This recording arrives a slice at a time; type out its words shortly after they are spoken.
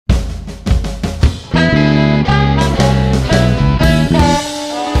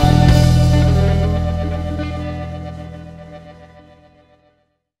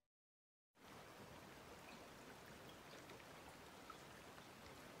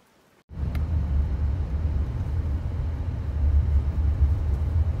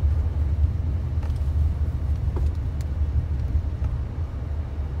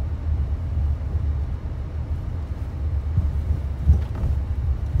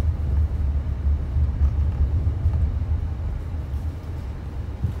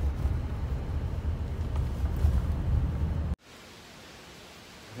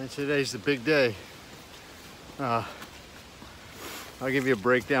Today's the big day. I'll give you a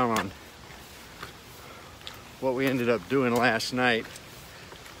breakdown on what we ended up doing last night.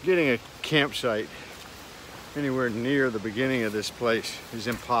 Getting a campsite anywhere near the beginning of this place is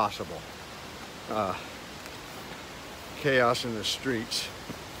impossible. Chaos in the streets,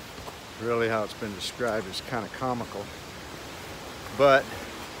 really how it's been described, is kind of comical. But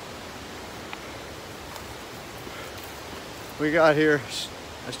we got here,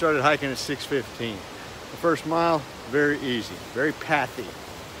 I started hiking at 6:15. The first mile, very easy, very pathy.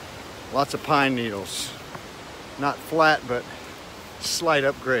 Lots of pine needles. Not flat, but slight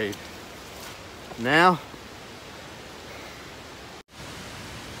upgrade. Now,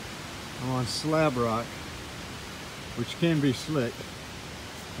 I'm on slab rock, which can be slick.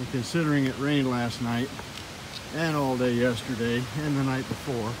 And considering it rained last night, and all day yesterday, and the night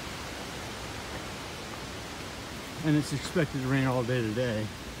before, and it's expected to rain all day today,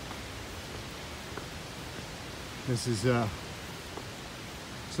 this is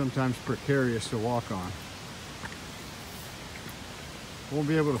sometimes precarious to walk on. Won't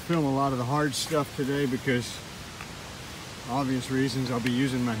be able to film a lot of the hard stuff today because, obvious reasons, I'll be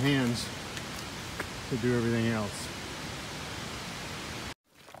using my hands to do everything else.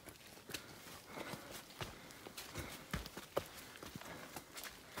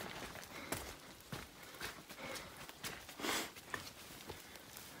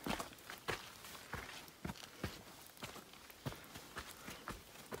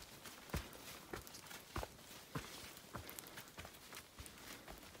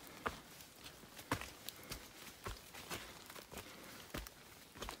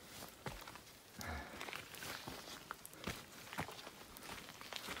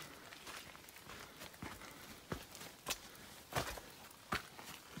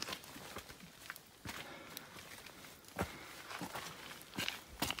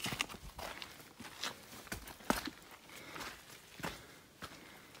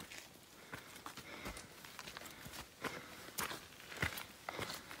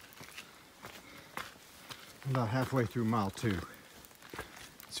 About halfway through mile 2.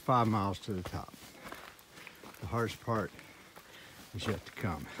 It's 5 miles to the top. The hardest part is yet to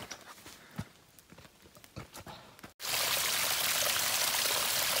come.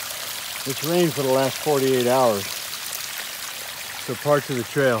 It's rained for the last 48 hours, so parts of the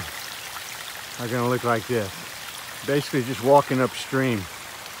trail are going to look like this. Basically just walking upstream,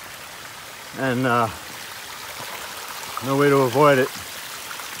 and no way to avoid it.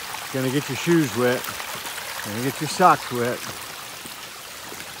 Going to get your shoes wet. Gonna get your socks wet.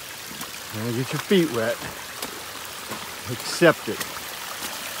 Gonna get your feet wet. Accept it.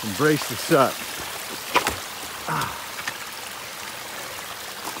 Embrace the suck.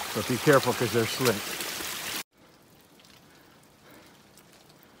 But be careful because they're slick.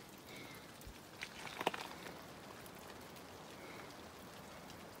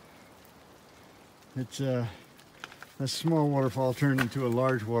 It's a small waterfall turned into a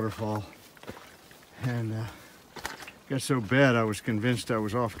large waterfall. And got so bad I was convinced I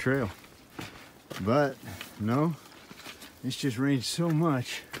was off trail. But no, it's just rained so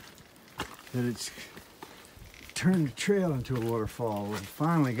much that it's turned the trail into a waterfall. We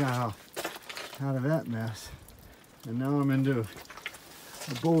finally got out of that mess. And now I'm into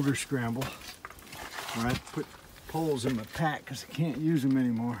a boulder scramble where I put poles in my pack because I can't use them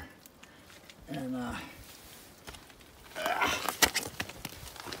anymore. And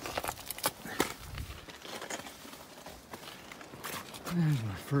there's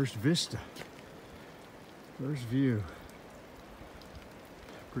my first vista, first view.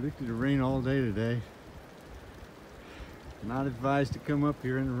 Predicted to rain all day today. Not advised to come up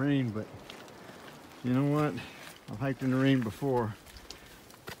here in the rain, but you know what? I've hiked in the rain before.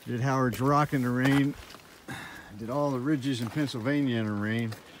 Did Howard's Rock in the rain. Did all the ridges in Pennsylvania in the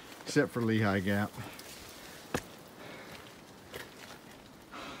rain, except for Lehigh Gap.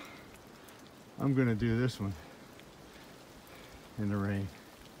 I'm gonna do this one in the rain.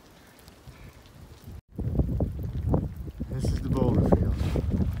 This is the boulder field.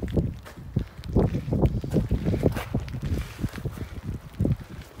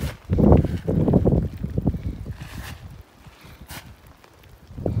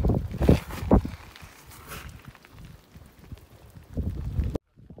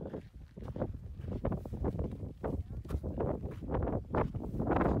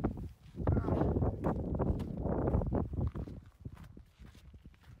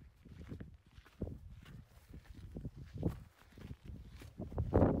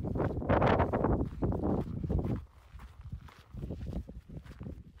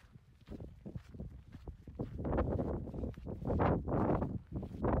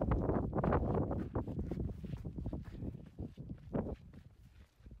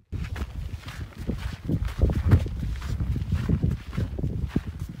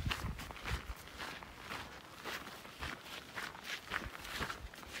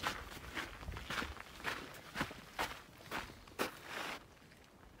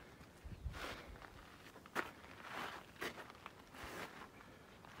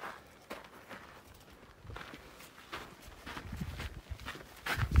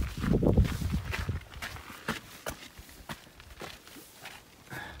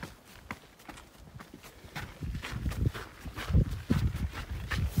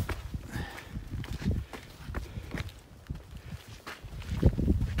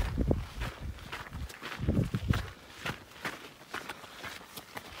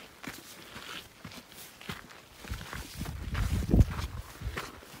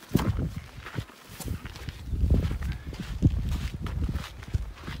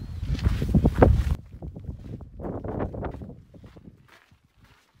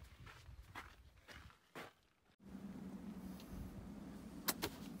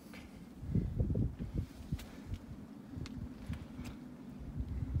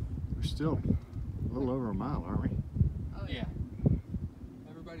 still a little over a mile, aren't we? Oh yeah.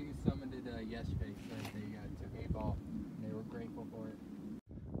 Everybody who summoned it yesterday said they took a ball and they were grateful for it.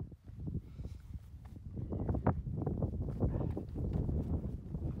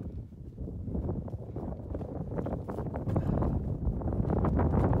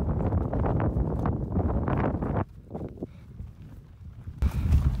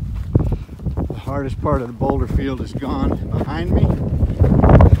 The hardest part of the boulder field is gone behind me.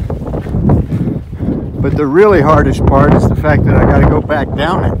 But the really hardest part is the fact that I got to go back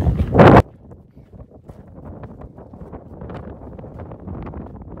down it.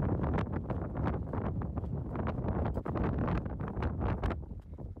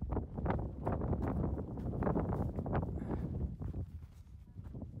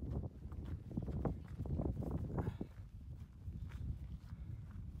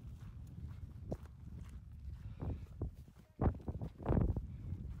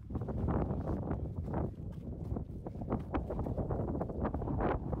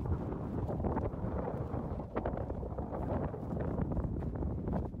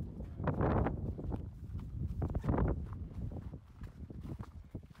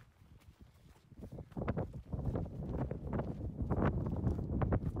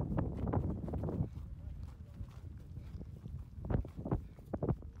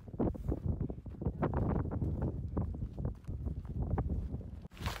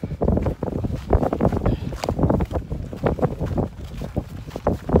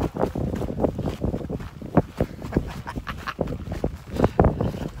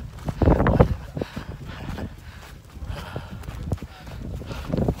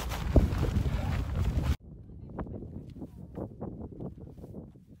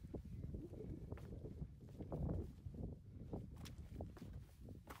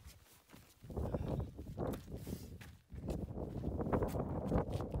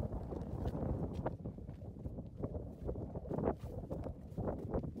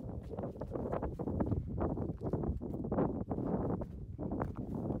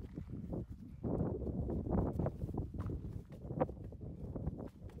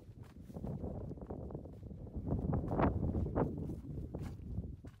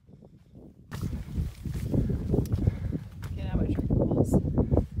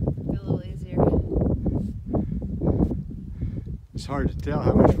 It's hard to tell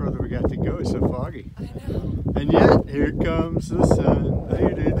how much further we got to go. It's so foggy. I know. And yet, here comes the sun.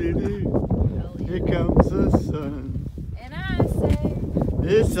 Here comes the sun. And I say,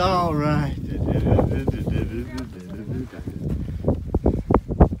 it's all right.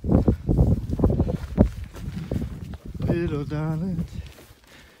 Little darling,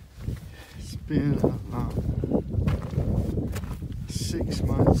 it's been a long 6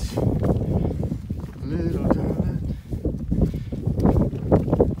 months. Little darling.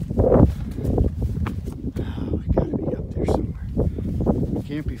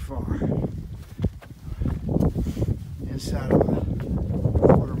 Can't be far. Inside of a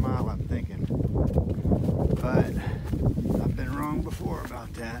quarter mile, I'm thinking. But I've been wrong before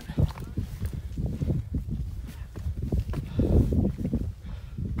about that.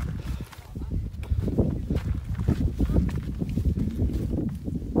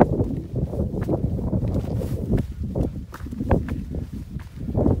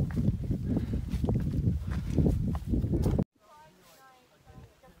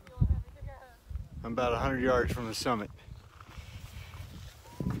 I'm about 100 yards from the summit.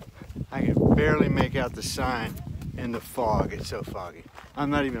 I can barely make out the sign in the fog. It's so foggy. I'm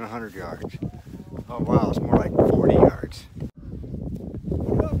not even 100 yards. Oh wow, it's more like 40 yards. Get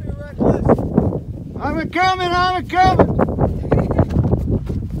up here, reckless! I'm a-coming, I'm a-coming!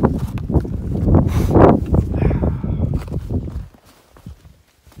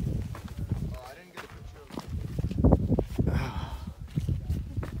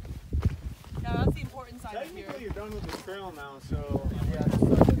 Technically, you're done with the trail now, so yeah.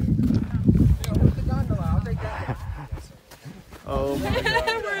 Where's the gondola? I'll take that. Oh my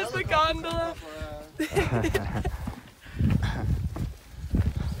God. Where's the gondola?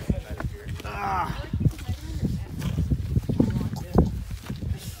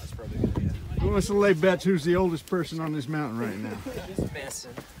 Who wants to lay bets who's the oldest person on this mountain right now? Just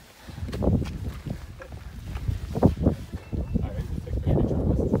messing.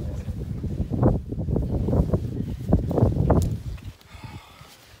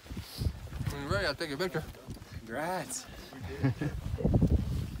 I'll take a picture. Congrats.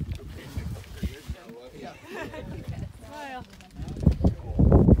 Smile.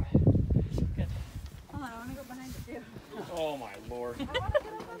 Hold on, I want to go behind it too. Oh my Lord.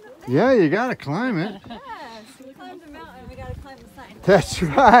 Yeah, you gotta climb it. Yes, we climbed the mountain, we gotta climb the sign. That's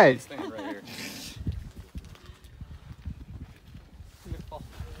right.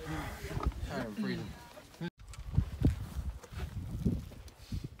 I'm freezing.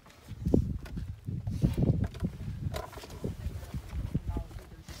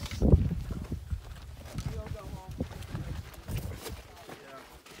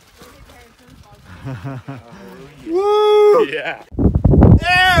 Woo! Yeah.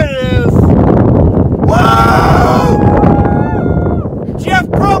 There it is! Woo!